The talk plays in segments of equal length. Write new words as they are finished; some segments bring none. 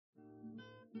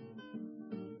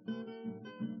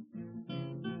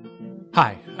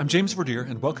Hi, I'm James Verdier,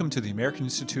 and welcome to the American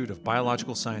Institute of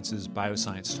Biological Sciences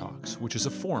Bioscience Talks, which is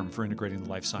a forum for integrating the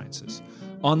life sciences.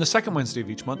 On the second Wednesday of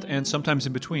each month, and sometimes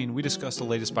in between, we discuss the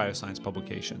latest bioscience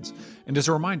publications. And as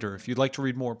a reminder, if you'd like to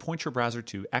read more, point your browser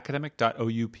to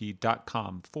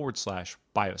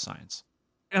academic.oup.com/bioscience.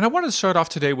 And I wanted to start off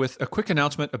today with a quick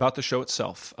announcement about the show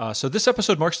itself. So this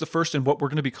episode marks the first in what we're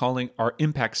going to be calling our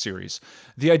Impact Series.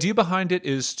 The idea behind it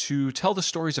is to tell the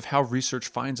stories of how research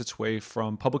finds its way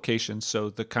from publications, so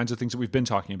the kinds of things that we've been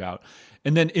talking about,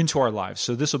 and then into our lives.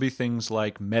 So this will be things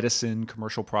like medicine,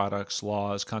 commercial products,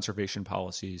 laws, conservation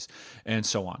policies, and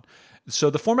so on.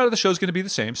 So the format of the show is going to be the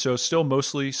same, so still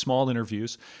mostly small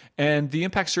interviews, and the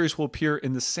Impact Series will appear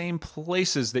in the same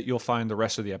places that you'll find the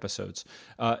rest of the episodes.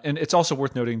 And it's also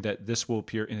worth noting that this will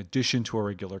appear in addition to our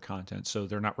regular content, so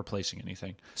they're not replacing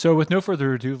anything. So with no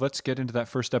further ado, let's get into that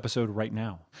first episode right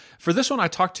now. For this one, I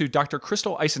talked to Dr.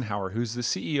 Crystal Eisenhower, who's the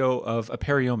CEO of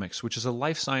Aperiomics, which is a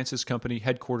life sciences company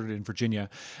headquartered in Virginia.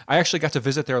 I actually got to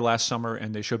visit there last summer,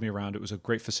 and they showed me around. It was a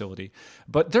great facility.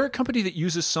 But they're a company that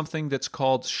uses something that's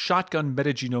called shotgun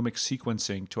metagenomic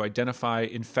sequencing to identify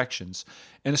infections,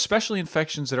 and especially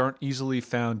infections that aren't easily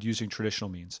found using traditional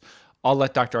means. I'll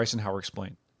let Dr. Eisenhower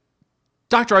explain.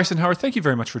 Dr. Eisenhower, thank you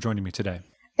very much for joining me today.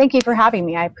 Thank you for having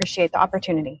me. I appreciate the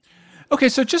opportunity. Okay,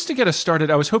 so just to get us started,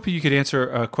 I was hoping you could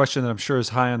answer a question that I'm sure is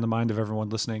high on the mind of everyone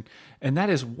listening, and that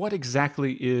is, what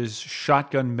exactly is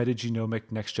shotgun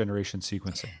metagenomic next-generation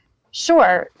sequencing?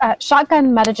 Sure.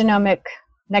 Shotgun metagenomic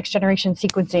next-generation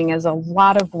sequencing is a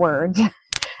lot of words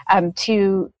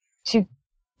to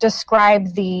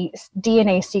describe the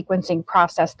DNA sequencing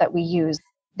process that we use.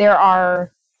 There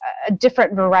are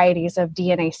different varieties of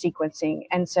DNA sequencing,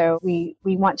 and so we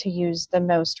want to use the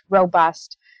most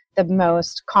robust, the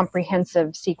most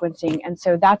comprehensive sequencing, and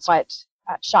so that's what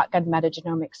shotgun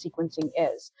metagenomic sequencing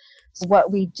is. So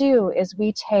what we do is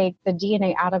we take the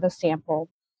DNA out of a sample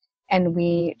and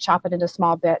we chop it into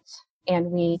small bits,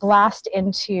 and we blast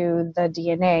into the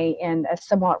DNA in a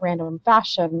somewhat random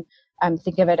fashion.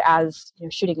 Think of it as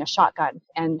shooting a shotgun,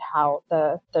 and how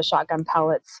the shotgun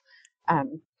pellets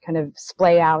kind of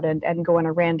splay out and go in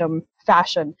a random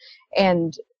fashion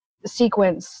and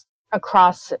sequence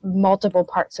across multiple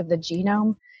parts of the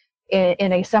genome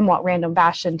in a somewhat random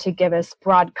fashion to give us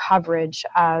broad coverage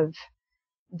of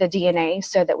the DNA,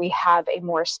 so that we have a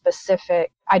more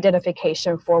specific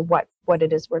identification for what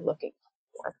it is we're looking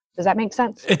for. Does that make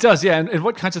sense? It does, yeah. And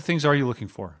what kinds of things are you looking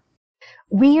for?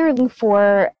 We are looking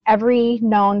for every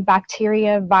known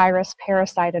bacteria, virus,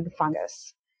 parasite, and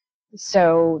fungus.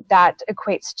 So that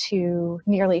equates to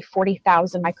nearly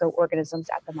 40,000 microorganisms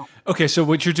at the moment. Okay, so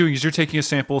what you're doing is you're taking a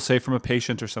sample, say from a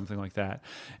patient or something like that,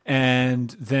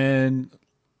 and then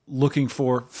looking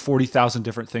for 40,000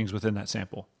 different things within that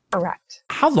sample. Correct.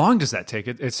 How long does that take?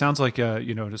 It sounds like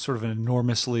it's sort of an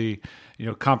enormously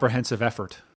comprehensive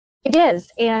effort. It is,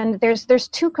 and there's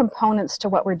two components to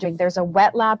what we're doing. There's a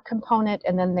wet lab component,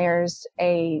 and then there's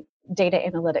a data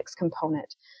analytics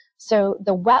component. So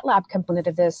the wet lab component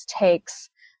of this takes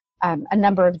a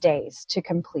number of days to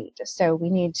complete. So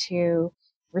we need to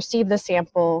receive the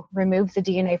sample, remove the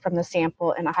DNA from the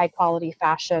sample in a high quality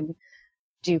fashion,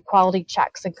 do quality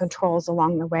checks and controls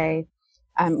along the way.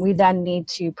 We then need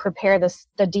to prepare the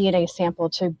DNA sample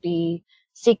to be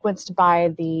sequenced by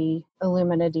the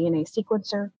Illumina DNA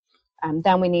sequencer.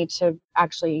 Then we need to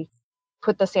actually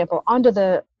put the sample onto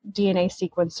the DNA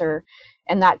sequencer,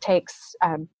 and that takes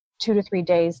 2 to 3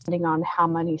 days, depending on how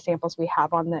many samples we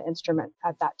have on the instrument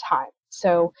at that time.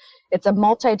 So it's a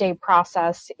multi-day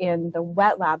process in the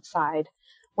wet lab side.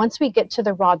 Once we get to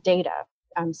the raw data,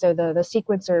 so the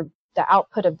sequencer, the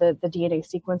output of the DNA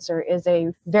sequencer is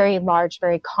a very large,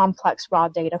 very complex raw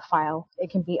data file.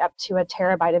 It can be up to a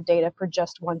terabyte of data for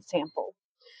just one sample.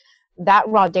 That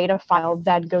raw data file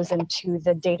then goes into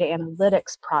the data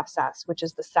analytics process, which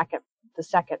is the second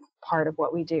part of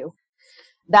what we do.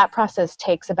 That process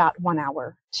takes about 1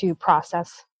 hour to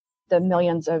process the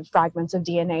millions of fragments of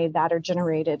DNA that are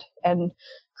generated and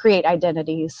create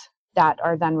identities that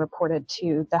are then reported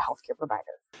to the healthcare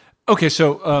provider. Okay,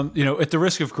 so at the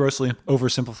risk of grossly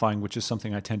oversimplifying, which is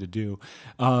something I tend to do,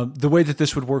 the way that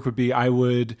this would work would be I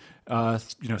would,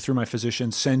 through my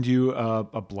physician, send you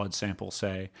a blood sample,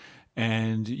 say,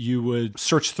 and you would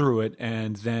search through it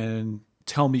and then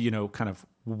tell me, kind of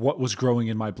what was growing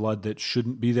in my blood that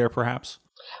shouldn't be there, perhaps.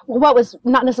 Well, what was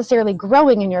not necessarily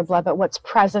growing in your blood, but what's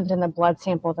present in the blood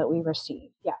sample that we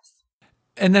received. Yes.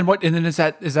 And then is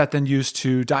that then used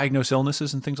to diagnose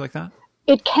illnesses and things like that?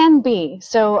 It can be.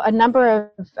 So a number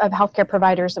of healthcare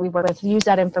providers that we work with use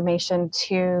that information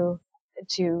to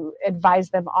advise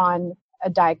them on a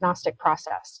diagnostic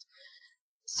process.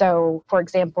 So, for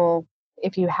example,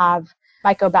 if you have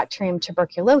Mycobacterium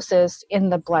tuberculosis in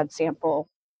the blood sample,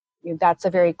 that's a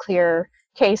very clear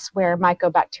case where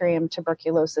Mycobacterium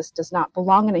tuberculosis does not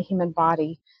belong in a human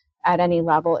body at any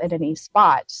level at any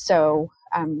spot. So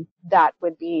that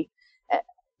would be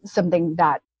something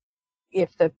that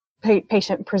if the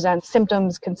patient presents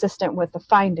symptoms consistent with the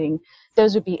finding,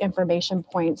 those would be information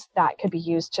points that could be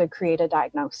used to create a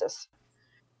diagnosis.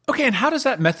 Okay, and how does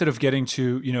that method of getting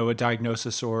to a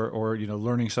diagnosis or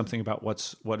learning something about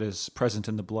what is present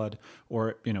in the blood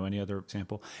or any other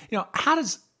sample, how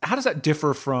does that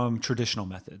differ from traditional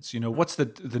methods? What's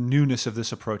the newness of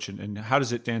this approach, and how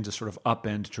does it tend to sort of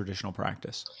upend traditional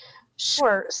practice?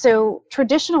 Sure. So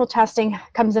traditional testing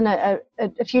comes in a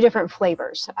few different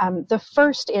flavors. The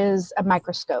first is a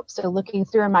microscope. So looking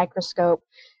through a microscope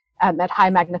at high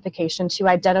magnification to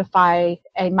identify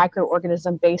a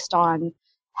microorganism based on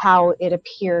how it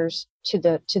appears to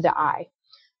the eye.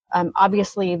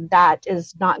 Obviously, that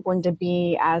is not going to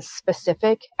be as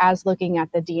specific as looking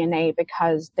at the DNA,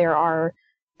 because there are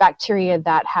bacteria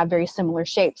that have very similar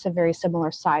shapes and very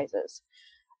similar sizes.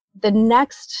 The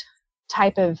next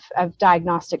type of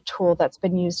diagnostic tool that's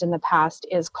been used in the past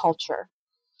is culture.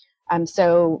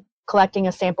 So collecting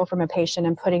a sample from a patient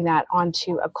and putting that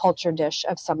onto a culture dish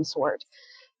of some sort.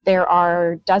 There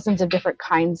are dozens of different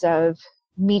kinds of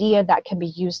media that can be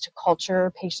used to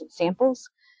culture patient samples,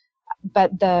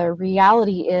 but the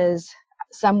reality is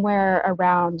somewhere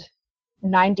around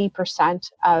 90%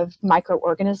 of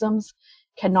microorganisms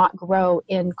cannot grow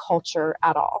in culture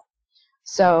at all.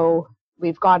 So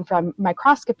we've gone from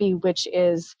microscopy, which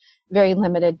is very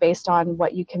limited based on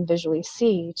what you can visually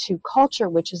see, to culture,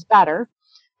 which is better.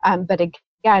 But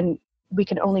again, we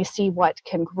can only see what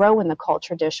can grow in the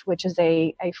culture dish, which is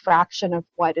a fraction of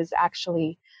what is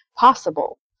actually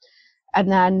possible.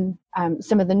 And then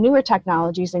some of the newer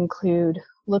technologies include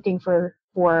looking for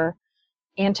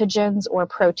antigens or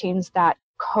proteins that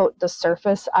coat the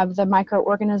surface of the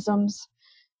microorganisms,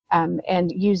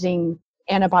 and using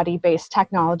antibody-based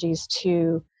technologies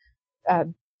to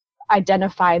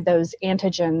identify those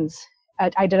antigens,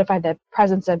 identify the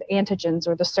presence of antigens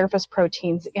or the surface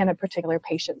proteins in a particular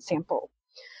patient sample.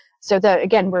 So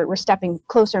again, we're stepping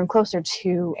closer and closer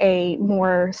to a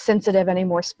more sensitive and a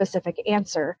more specific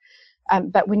answer.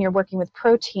 But when you're working with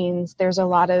proteins, there's a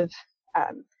lot of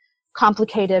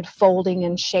complicated folding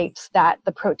and shapes that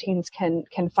the proteins can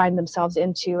find themselves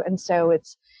into, and so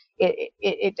it's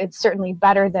certainly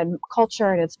better than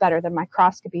culture and it's better than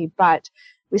microscopy, but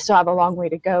we still have a long way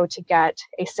to go to get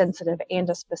a sensitive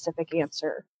and a specific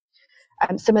answer.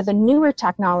 Some of the newer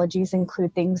technologies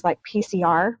include things like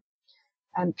PCR.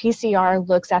 PCR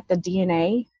looks at the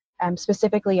DNA,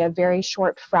 specifically a very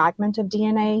short fragment of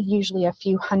DNA, usually a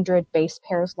few hundred base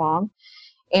pairs long,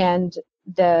 and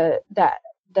the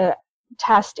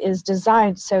test is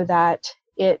designed so that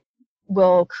it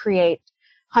will create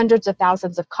hundreds of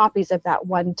thousands of copies of that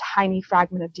one tiny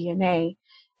fragment of DNA,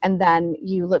 and then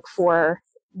you look for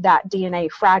that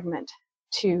DNA fragment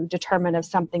to determine if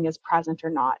something is present or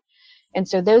not. And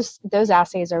so those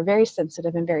assays are very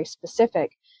sensitive and very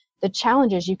specific. The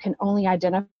challenge is you can only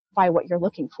identify what you're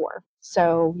looking for.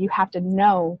 So you have to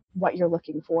know what you're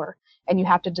looking for, and you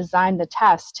have to design the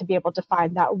test to be able to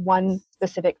find that one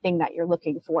specific thing that you're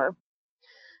looking for.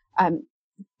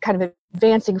 Kind of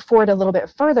advancing forward a little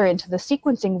bit further into the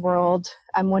sequencing world,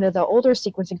 one of the older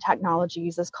sequencing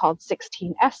technologies is called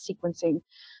 16S sequencing,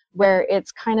 where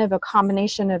it's kind of a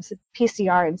combination of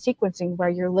PCR and sequencing, where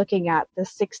you're looking at the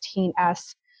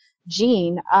 16S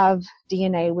gene of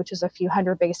DNA, which is a few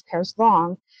hundred base pairs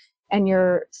long, and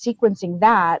you're sequencing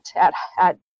that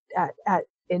at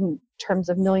in terms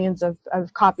of millions of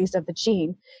copies of the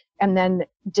gene, and then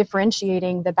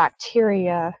differentiating the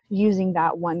bacteria using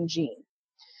that one gene.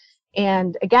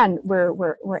 And again,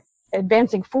 we're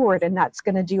advancing forward, and that's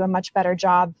going to do a much better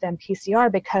job than PCR,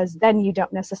 because then you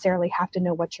don't necessarily have to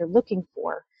know what you're looking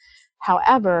for.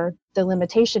 However, the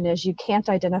limitation is you can't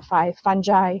identify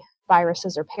fungi,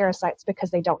 viruses, or parasites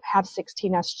because they don't have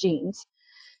 16S genes.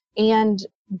 And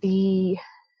the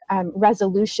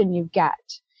resolution you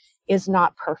get is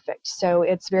not perfect. So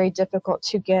it's very difficult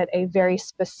to get a very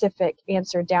specific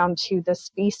answer down to the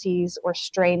species or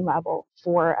strain level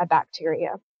for a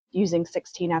bacteria using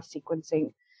 16S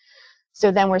sequencing. So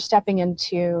then we're stepping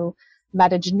into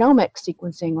metagenomic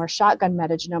sequencing or shotgun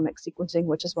metagenomic sequencing,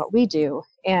 which is what we do.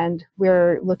 And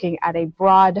we're looking at a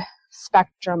broad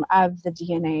spectrum of the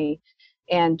DNA.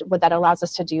 And what that allows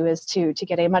us to do is to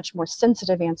get a much more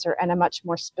sensitive answer and a much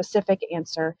more specific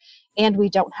answer. And we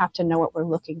don't have to know what we're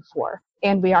looking for.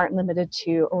 And we aren't limited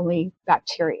to only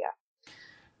bacteria.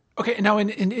 Okay, now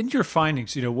in your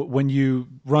findings, when you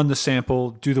run the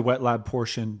sample, do the wet lab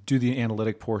portion, do the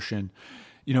analytic portion,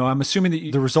 I'm assuming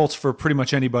that the results for pretty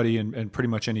much anybody and pretty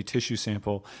much any tissue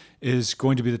sample is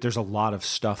going to be that there's a lot of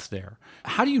stuff there.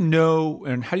 How do you know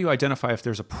and how do you identify if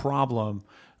there's a problem,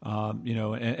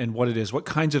 and what it is? What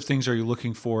kinds of things are you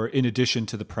looking for in addition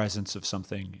to the presence of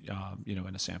something,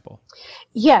 in a sample?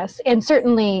 Yes, and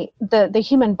certainly the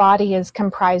human body is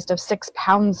comprised of 6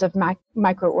 pounds of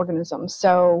microorganisms.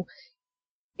 So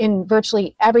in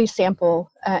virtually every sample,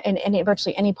 in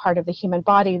virtually any part of the human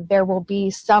body, there will be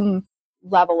some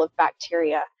level of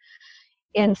bacteria.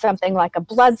 In something like a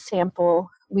blood sample,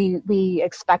 we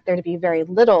expect there to be very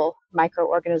little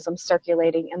microorganisms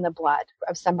circulating in the blood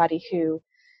of somebody who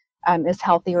is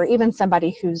healthy, or even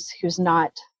somebody who's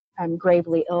not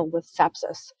gravely ill with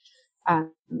sepsis.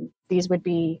 These would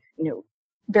be,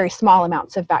 very small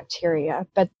amounts of bacteria,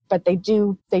 but we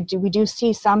do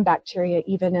see some bacteria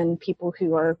even in people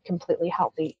who are completely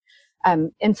healthy.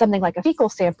 In something like a fecal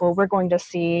sample, we're going to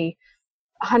see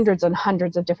hundreds and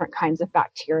hundreds of different kinds of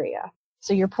bacteria.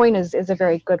 So your point is a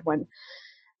very good one.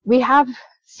 We have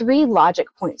 3 logic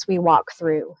points we walk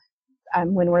through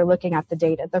when we're looking at the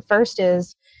data. The first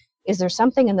is there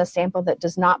something in the sample that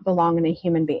does not belong in a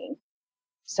human being?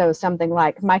 So something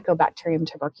like Mycobacterium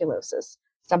tuberculosis,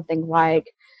 something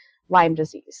like Lyme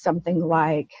disease, something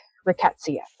like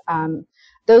rickettsia.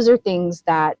 Those are things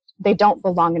that they don't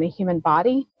belong in a human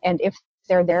body, and if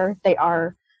they're there, they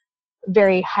are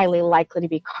very highly likely to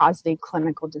be causing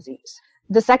clinical disease.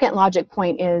 The second logic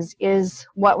point is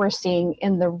what we're seeing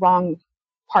in the wrong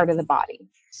part of the body.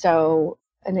 So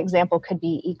an example could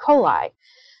be E. coli.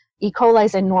 E. coli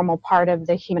is a normal part of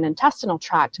the human intestinal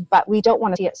tract, but we don't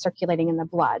want to see it circulating in the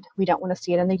blood. We don't want to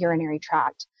see it in the urinary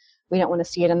tract. We don't want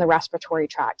to see it in the respiratory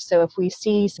tract. So if we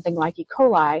see something like E.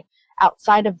 coli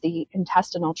outside of the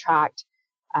intestinal tract,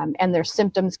 and there's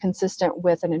symptoms consistent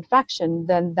with an infection,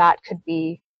 then that could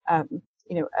be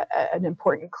an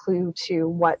important clue to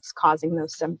what's causing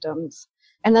those symptoms.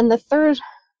 And then the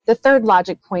third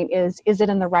logic point is it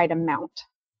in the right amount?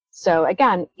 So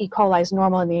again, E. coli is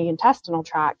normal in the intestinal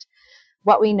tract.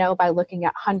 What we know by looking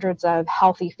at hundreds of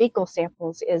healthy fecal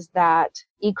samples is that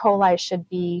E. coli should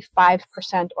be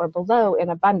 5% or below in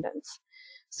abundance.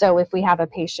 So if we have a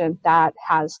patient that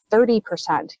has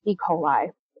 30% E.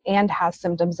 coli and has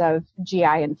symptoms of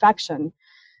GI infection,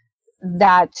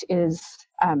 that is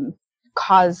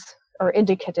cause or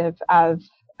indicative of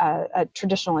a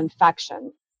traditional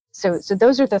infection. So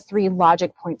those are the 3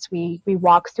 logic points we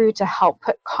walk through to help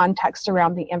put context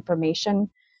around the information,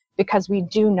 because we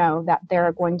do know that there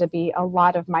are going to be a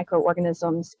lot of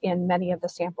microorganisms in many of the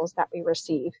samples that we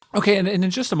receive. Okay, and in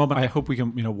just a moment, I hope we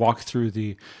can walk through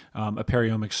the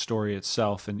Aperiomics story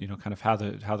itself and kind of how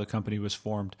the company was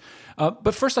formed.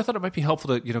 But first, I thought it might be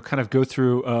helpful to kind of go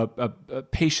through a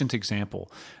patient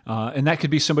example, and that could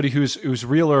be somebody who's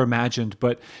real or imagined.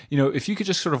 But if you could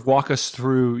just sort of walk us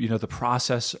through the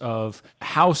process of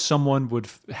how someone would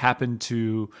happen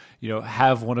to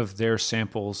have one of their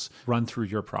samples run through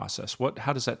your process.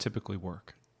 How does that typically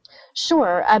work?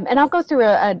 Sure, and I'll go through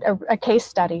a case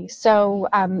study. So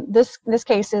this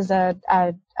case is a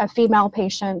female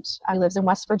patient who lives in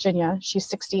West Virginia. She's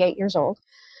 68 years old.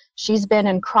 She's been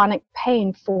in chronic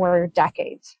pain for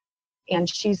decades, and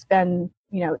she's been,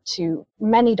 to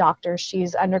many doctors.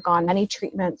 She's undergone many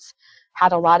treatments,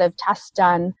 had a lot of tests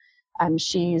done.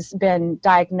 She's been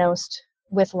diagnosed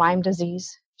with Lyme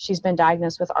disease. She's been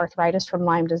diagnosed with arthritis from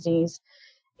Lyme disease.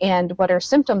 And what her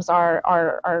symptoms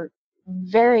are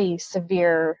very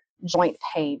severe joint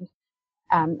pain,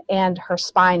 and her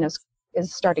spine is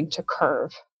starting to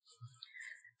curve.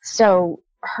 So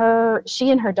she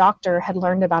and her doctor had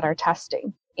learned about our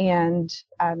testing, and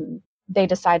they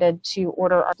decided to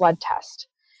order our blood test.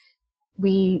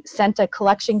 We sent a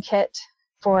collection kit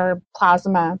for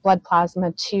blood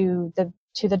plasma to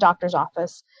the doctor's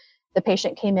office. The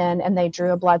patient came in and they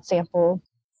drew a blood sample.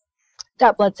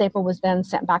 That blood sample was then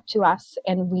sent back to us,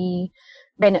 and we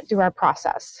ran it through our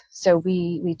process. So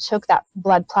we took that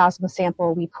blood plasma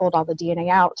sample, we pulled all the DNA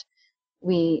out,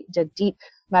 we did deep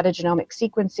metagenomic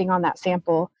sequencing on that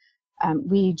sample.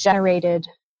 We generated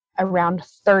around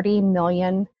 30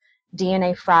 million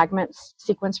DNA fragments,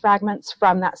 sequence fragments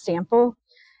from that sample.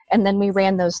 And then we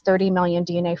ran those 30 million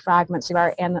DNA fragments through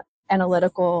our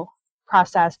analytical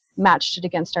process, matched it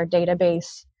against our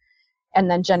database, and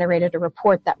then generated a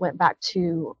report that went back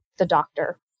to the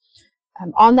doctor.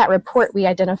 On that report, we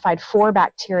identified 4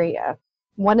 bacteria.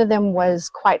 One of them was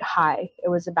quite high. It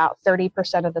was about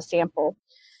 30% of the sample.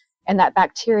 And that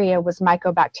bacteria was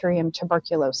Mycobacterium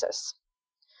tuberculosis.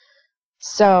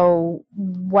 So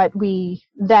what we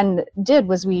then did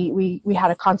was we had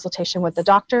a consultation with the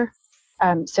doctor,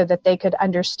 so that they could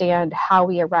understand how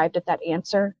we arrived at that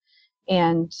answer.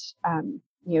 And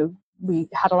we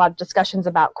had a lot of discussions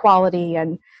about quality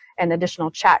and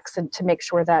additional checks, and to make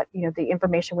sure that the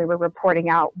information we were reporting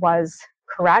out was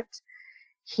correct.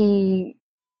 He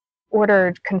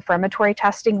ordered confirmatory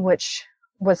testing, which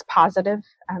was positive,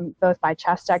 both by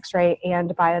chest x-ray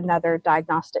and by another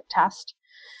diagnostic test.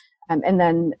 And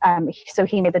then, so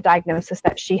he made the diagnosis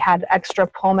that she had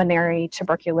extrapulmonary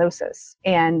tuberculosis,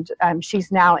 and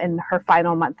she's now in her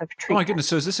final month of treatment. Oh my goodness!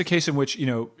 So is this a case in which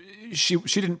she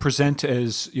didn't present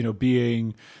as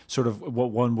being sort of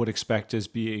what one would expect as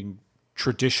being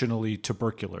traditionally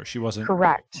tubercular? She wasn't.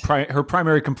 Correct. Her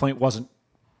primary complaint wasn't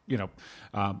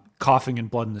coughing and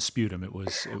blood in the sputum. It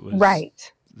was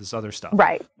right. This other stuff.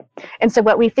 Right. And so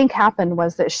what we think happened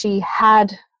was that she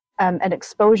had an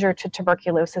exposure to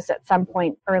tuberculosis at some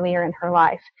point earlier in her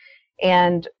life,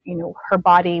 and her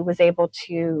body was able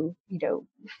to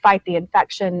fight the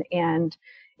infection, and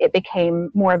it became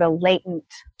more of a latent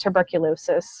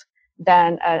tuberculosis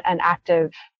than an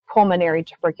active pulmonary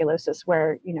tuberculosis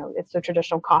where it's the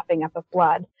traditional coughing up of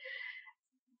blood.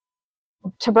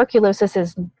 Tuberculosis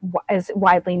is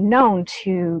widely known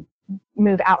to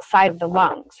move outside of the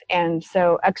lungs. And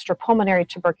so extrapulmonary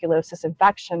tuberculosis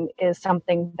infection is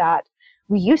something that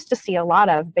we used to see a lot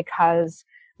of, because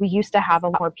we used to have a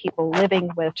lot more people living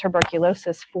with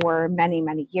tuberculosis for many,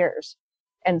 many years.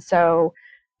 And so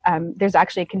there's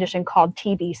actually a condition called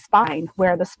TB spine,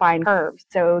 where the spine curves.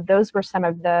 So those were some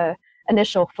of the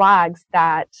initial flags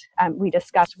that we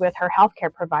discussed with her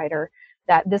healthcare provider,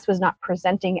 that this was not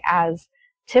presenting as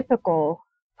typical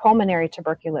pulmonary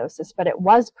tuberculosis, but it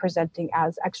was presenting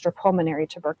as extrapulmonary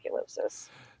tuberculosis.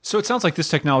 So it sounds like this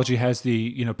technology has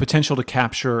the potential to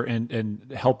capture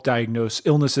and help diagnose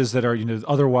illnesses that are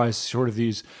otherwise sort of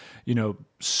these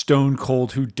stone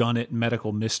cold whodunit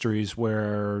medical mysteries,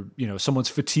 where someone's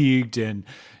fatigued and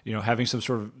having some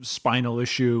sort of spinal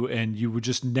issue, and you would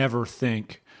just never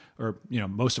think, or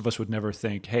most of us would never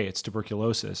think, hey, it's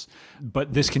tuberculosis.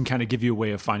 But this can kind of give you a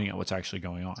way of finding out what's actually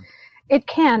going on. It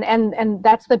can, and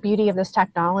that's the beauty of this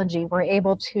technology. We're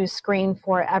able to screen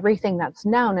for everything that's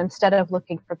known instead of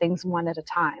looking for things one at a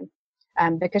time.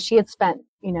 Because she had spent,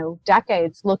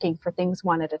 decades looking for things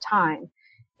one at a time,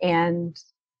 and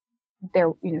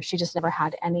there, she just never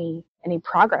had any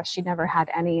progress. She never had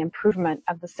any improvement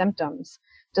of the symptoms,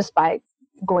 despite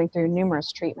going through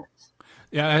numerous treatments.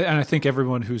 Yeah, and I think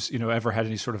everyone who's ever had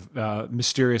any sort of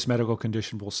mysterious medical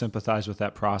condition will sympathize with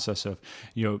that process of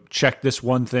check this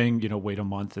one thing, wait a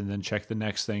month, and then check the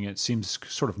next thing. It seems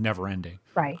sort of never ending.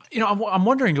 Right. I'm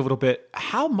wondering a little bit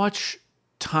how much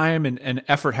time and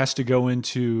effort has to go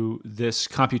into this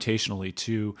computationally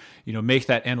to make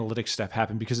that analytic step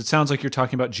happen, because it sounds like you're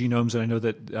talking about genomes, and I know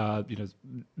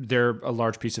that they're a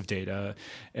large piece of data,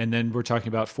 and then we're talking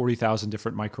about 40,000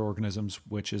 different microorganisms,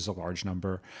 which is a large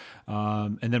number,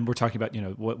 and then we're talking about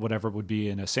whatever would be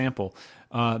in a sample.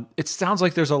 It sounds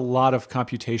like there's a lot of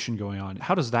computation going on.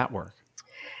 How does that work?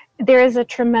 There is a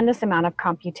tremendous amount of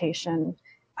computation.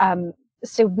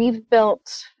 So we've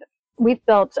built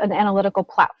an analytical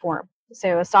platform,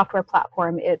 so a software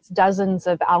platform. It's dozens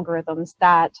of algorithms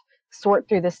that sort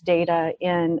through this data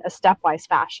in a stepwise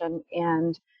fashion,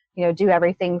 and do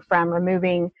everything from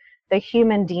removing the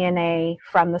human DNA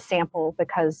from the sample,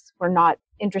 because we're not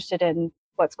interested in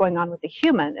what's going on with the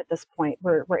human at this point.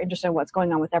 We're interested in what's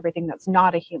going on with everything that's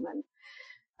not a human,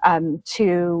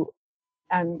 to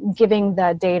giving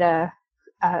the data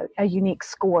a unique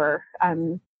score.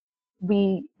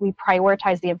 We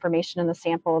prioritize the information in the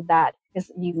sample that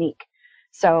is unique.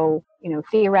 So,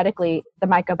 theoretically, the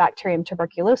Mycobacterium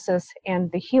tuberculosis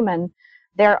and the human,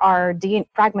 there are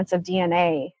fragments of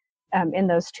DNA in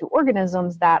those two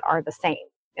organisms that are the same.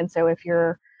 And so if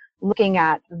you're looking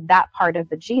at that part of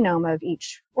the genome of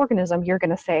each organism, you're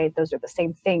going to say those are the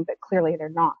same thing, but clearly they're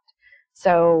not.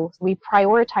 So we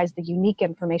prioritize the unique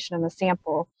information in the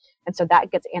sample, and so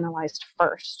that gets analyzed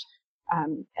first.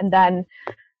 And then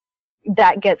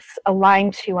that gets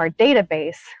aligned to our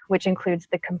database, which includes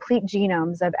the complete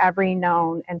genomes of every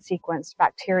known and sequenced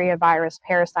bacteria, virus,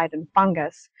 parasite, and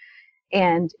fungus.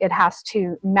 And it has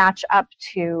to match up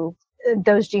to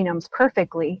those genomes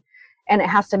perfectly. And it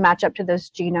has to match up to those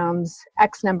genomes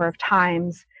X number of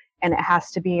times. And it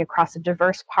has to be across a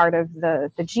diverse part of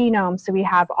the genome. So we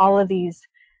have all of these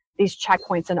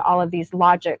checkpoints and all of these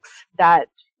logics that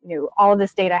all of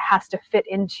this data has to fit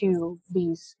into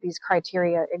these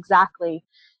criteria exactly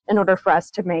in order for us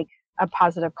to make a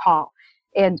positive call.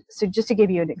 And so just to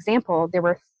give you an example, there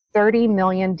were 30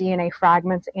 million DNA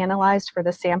fragments analyzed for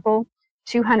the sample,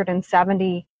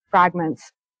 270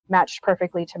 fragments matched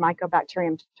perfectly to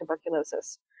Mycobacterium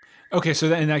tuberculosis. Okay,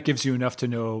 so and that gives you enough to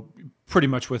know pretty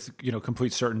much with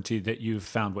complete certainty that you've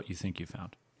found what you think you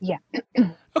found. Yeah.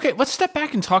 Okay, let's step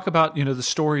back and talk about the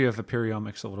story of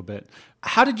Aperiomics a little bit.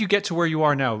 How did you get to where you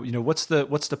are now? What's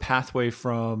the pathway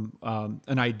from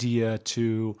an idea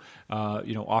to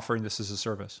offering this as a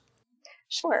service?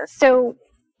 Sure. So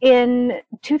in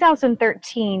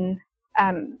 2013,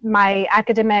 my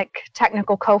academic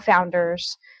technical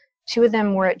co-founders, two of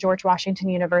them were at George Washington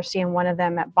University and one of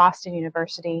them at Boston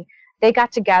University. They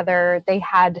got together. They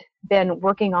had been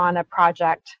working on a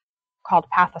project called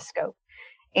Pathoscope,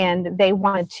 and they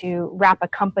wanted to wrap a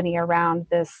company around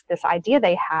this idea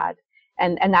they had,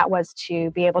 and that was to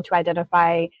be able to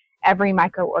identify every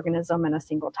microorganism in a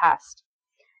single test.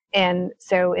 And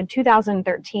so in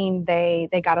 2013,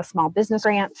 they got a small business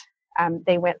grant.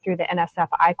 They went through the NSF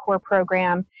I-Corps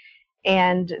program,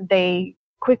 and they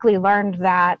quickly learned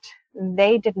that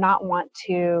they did not want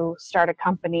to start a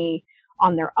company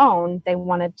on their own. They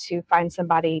wanted to find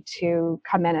somebody to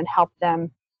come in and help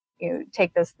them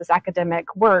take this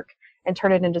academic work and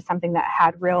turn it into something that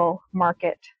had real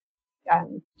market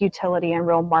utility and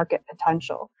real market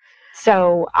potential.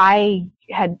 So I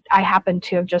happened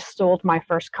to have just sold my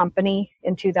first company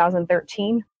in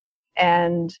 2013,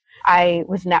 and I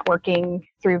was networking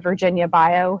through Virginia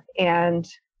Bio and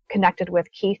connected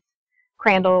with Keith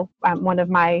Crandall, one of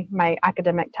my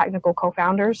academic technical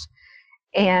co-founders,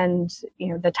 and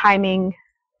the timing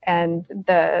and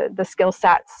the skill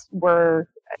sets were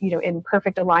in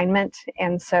perfect alignment,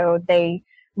 and so they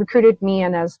recruited me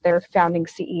in as their founding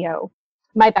CEO.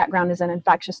 My background is in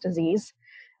infectious disease.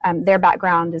 Their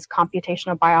background is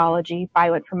computational biology,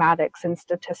 bioinformatics, and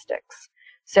statistics.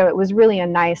 So it was really a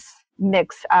nice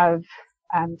mix of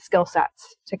skill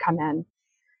sets to come in.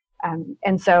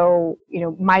 And so,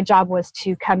 my job was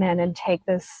to come in and take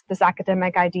this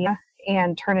academic idea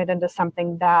and turn it into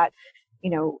something that,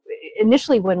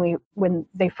 initially when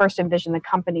they first envisioned the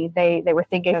company, they were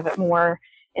thinking of it more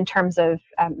in terms of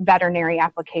veterinary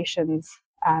applications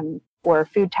or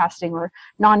food testing or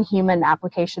non-human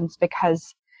applications,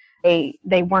 because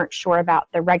they weren't sure about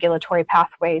the regulatory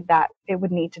pathway that it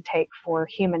would need to take for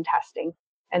human testing.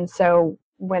 And so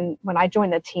when I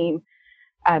joined the team,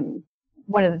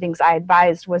 one of the things I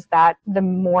advised was that the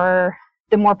more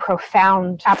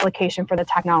profound application for the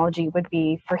technology would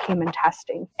be for human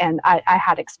testing. And I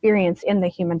had experience in the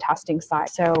human testing side,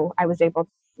 so I was able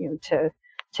to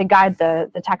guide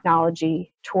the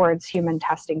technology towards human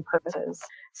testing purposes.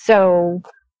 So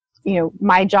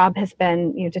my job has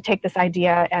been to take this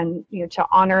idea and to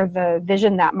honor the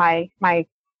vision that my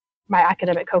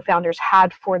academic co-founders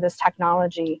had for this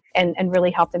technology, and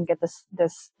really help them get this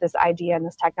idea and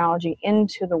this technology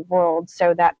into the world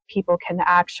so that people can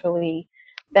actually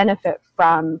benefit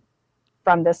from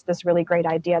this really great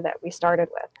idea that we started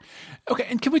with. Okay,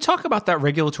 and can we talk about that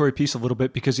regulatory piece a little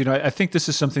bit? Because, I think this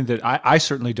is something that I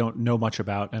certainly don't know much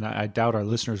about, and I doubt our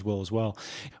listeners will as well.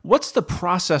 What's the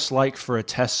process like for a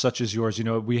test such as yours?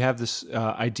 We have this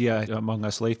idea among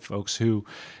us lay folks who,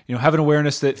 have an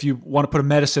awareness that if you want to put a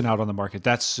medicine out on the market,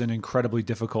 that's an incredibly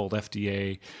difficult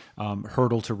FDA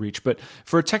hurdle to reach. But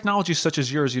for a technology such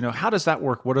as yours, how does that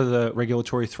work? What are the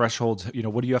regulatory thresholds?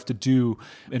 What do you have to do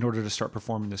in order to start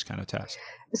performing this kind of test?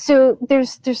 So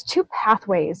there's two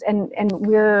pathways, and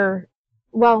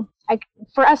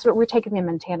for us, we're taking them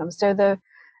in tandem. So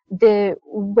the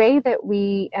way that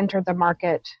we entered the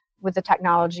market with the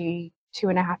technology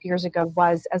 2.5 years ago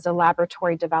was as a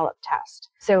laboratory developed test.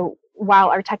 So while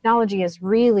our technology is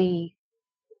really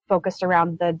focused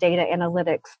around the data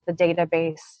analytics, the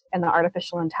database, and the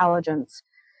artificial intelligence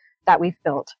that we've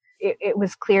built, it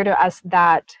was clear to us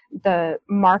that the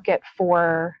market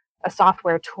for a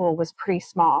software tool was pretty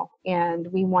small,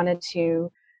 and we wanted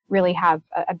to really have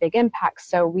a big impact.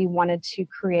 So we wanted to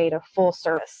create a full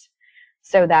service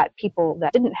so that people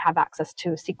that didn't have access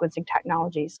to sequencing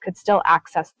technologies could still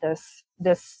access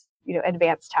this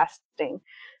advanced testing.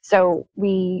 So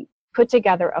we put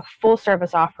together a full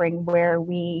service offering where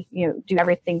we do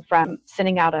everything from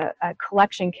sending out a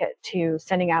collection kit to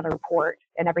sending out a report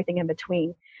and everything in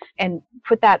between, and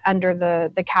put that under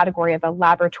the category of a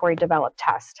laboratory developed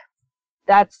test.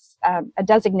 That's a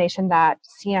designation that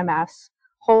CMS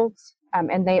holds,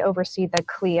 and they oversee the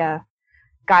CLIA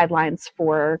guidelines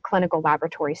for clinical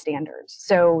laboratory standards.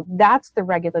 So that's the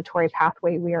regulatory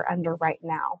pathway we are under right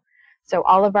now. So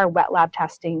all of our wet lab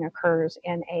testing occurs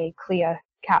in a CLIA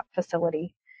CAP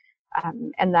facility.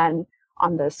 And then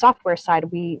on the software side,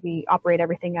 we operate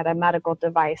everything at a medical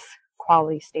device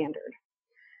quality standard.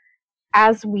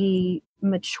 As we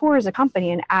mature as a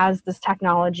company and as this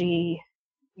technology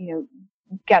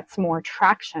gets more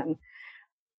traction,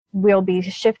 we'll be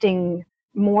shifting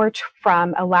more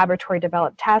from a laboratory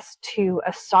developed test to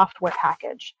a software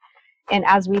package. And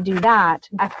as we do that,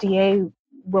 FDA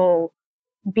will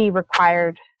be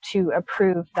required to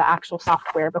approve the actual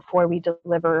software before we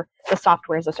deliver the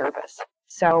software as a service.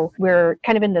 So we're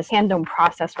kind of in this tandem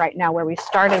process right now where we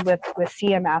started with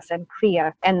CMS and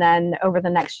CLIA, and then over the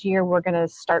next year, we're going to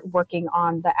start working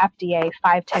on the FDA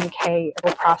 510K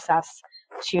process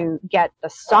to get the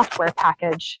software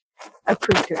package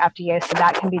approved through FDA so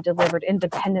that can be delivered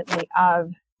independently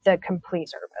of the complete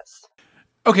service.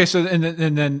 Okay, so and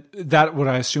then that would,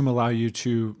 I assume, allow you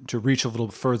to reach a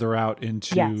little further out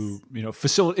into Yes.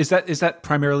 Facility. Is that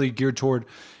primarily geared toward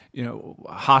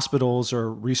hospitals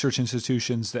or research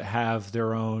institutions that have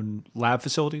their own lab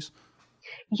facilities?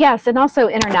 Yes, and also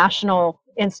international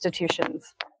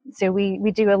institutions. So we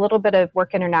do a little bit of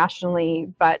work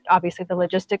internationally, but obviously the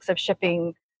logistics of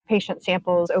shipping patient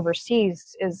samples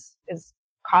overseas is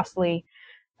costly.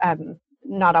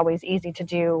 Not always easy to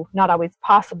do, not always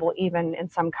possible even in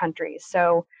some countries.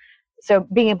 So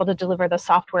being able to deliver the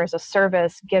software as a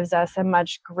service gives us a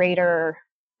much greater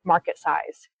market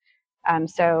size.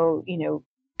 So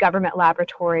government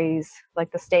laboratories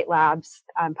like the state labs,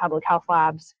 public health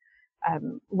labs,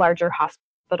 larger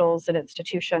hospitals and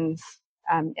institutions,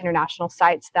 international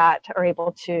sites that are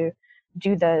able to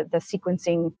do the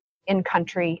sequencing in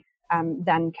country,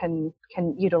 then can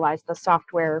utilize the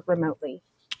software remotely.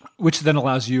 Which then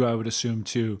allows you, I would assume,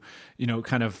 to,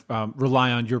 kind of rely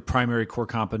on your primary core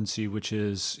competency, which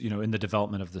is, in the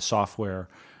development of the software,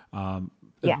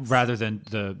 Yes. rather than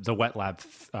the wet lab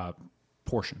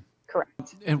portion.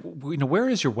 Correct. And where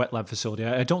is your wet lab facility?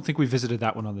 I don't think we visited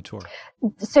that one on the tour.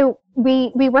 So we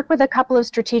work with a couple of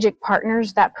strategic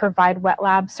partners that provide wet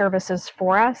lab services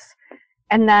for us,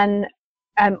 and then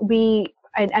and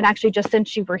actually just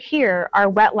since you were here, our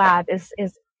wet lab is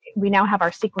we now have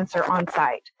our sequencer on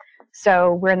site.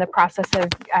 So we're in the process of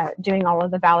doing all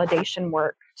of the validation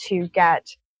work to get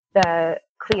the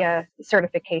CLIA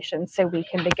certification so we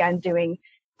can begin doing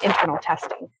internal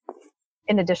testing,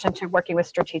 in addition to working with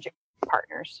strategic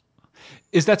partners.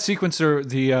 Is that sequencer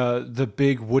the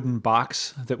big wooden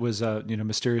box that was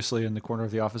mysteriously in the corner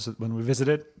of the office when we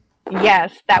visited?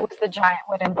 Yes, that was the giant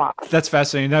wooden box. That's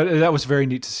fascinating. That was very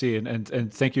neat to see,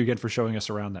 and thank you again for showing us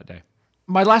around that day.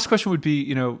 My last question would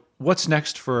be, what's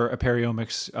next for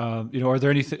Aperiomics? Are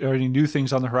there any new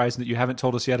things on the horizon that you haven't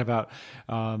told us yet about,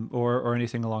 or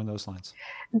anything along those lines?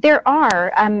 There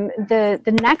are.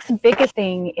 The next biggest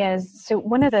thing is, so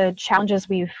one of the challenges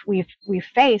we've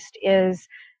faced is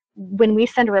when we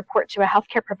send a report to a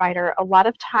healthcare provider, a lot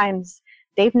of times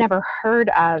they've never heard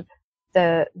of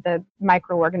the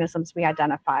microorganisms we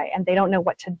identify, and they don't know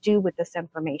what to do with this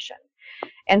information.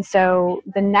 And so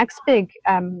the next big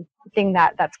thing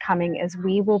that's coming is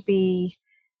we will be,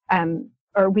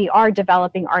 or we are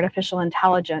developing artificial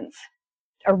intelligence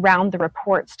around the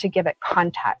reports to give it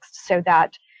context so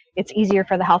that it's easier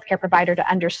for the healthcare provider to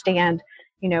understand,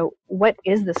 what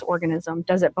is this organism?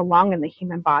 Does it belong in the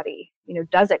human body? Is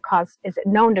it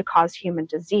known to cause human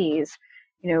disease?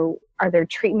 Are there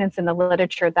treatments in the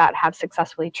literature that have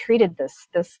successfully treated this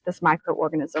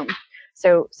microorganism?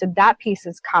 So that piece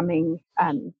is coming,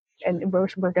 and we're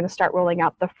going to start rolling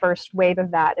out the first wave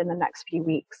of that in the next few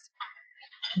weeks.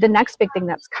 The next big thing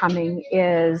that's coming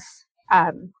is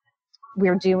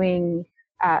we're going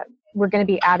to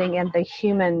be adding in the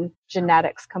human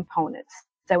genetics components.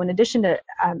 So in addition to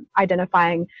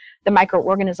identifying the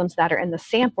microorganisms that are in the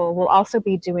sample, we'll also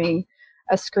be doing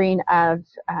a screen of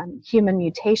human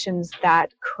mutations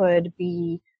that could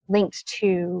be linked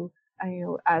to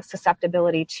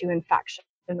susceptibility to infection,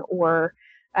 or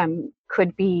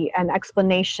could be an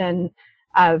explanation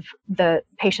of the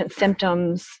patient's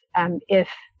symptoms if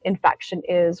infection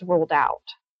is ruled out.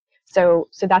 So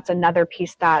that's another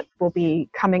piece that will be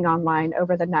coming online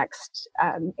over the next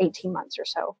 18 months or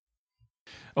so.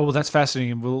 Oh, well, that's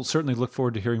fascinating, and we'll certainly look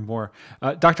forward to hearing more.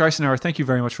 Dr. Eisenhower, thank you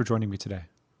very much for joining me today.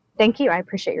 Thank you. I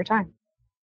appreciate your time.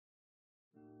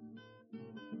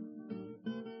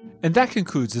 And that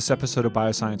concludes this episode of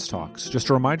Bioscience Talks. Just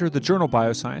a reminder, the journal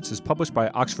Bioscience is published by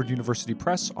Oxford University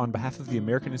Press on behalf of the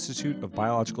American Institute of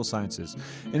Biological Sciences,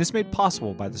 and is made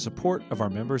possible by the support of our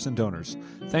members and donors.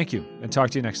 Thank you, and talk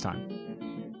to you next time.